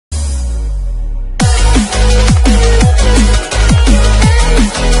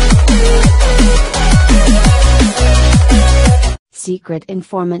top-secret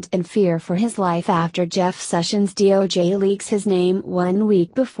informant in fear for his life after Jeff Sessions' DOJ leaks his name 1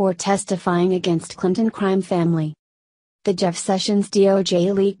 week before testifying against Clinton crime family. The Jeff Sessions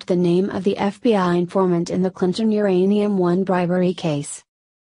DOJ leaked the name of the FBI informant in the Clinton Uranium One bribery case.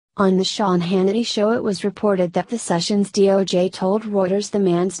 On the Sean Hannity show, it was reported that the Sessions DOJ told Reuters the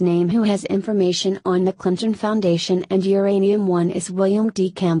man's name who has information on the Clinton Foundation and Uranium One is William D.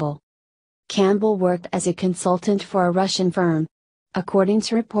 Campbell. Campbell worked as a consultant for a Russian firm. According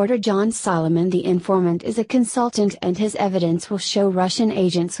to reporter John Solomon, the informant is a consultant and his evidence will show Russian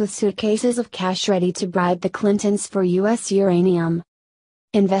agents with suitcases of cash ready to bribe the Clintons for U.S. uranium.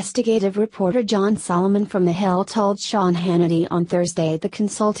 Investigative reporter John Solomon from The Hill told Sean Hannity on Thursday the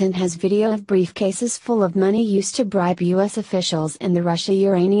consultant has video of briefcases full of money used to bribe U.S. officials in the Russia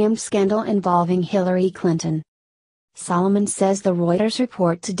uranium scandal involving Hillary Clinton. Solomon says the Reuters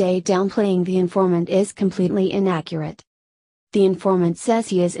report today downplaying the informant is completely inaccurate. The informant says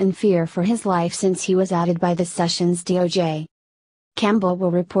he is in fear for his life since he was outed by the Sessions DOJ. Campbell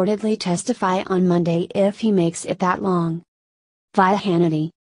will reportedly testify on Monday if he makes it that long. Via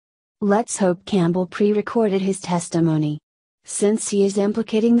Hannity. Let's hope Campbell pre-recorded his testimony. Since he is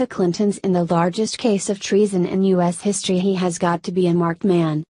implicating the Clintons in the largest case of treason in U.S. history, he has got to be a marked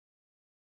man.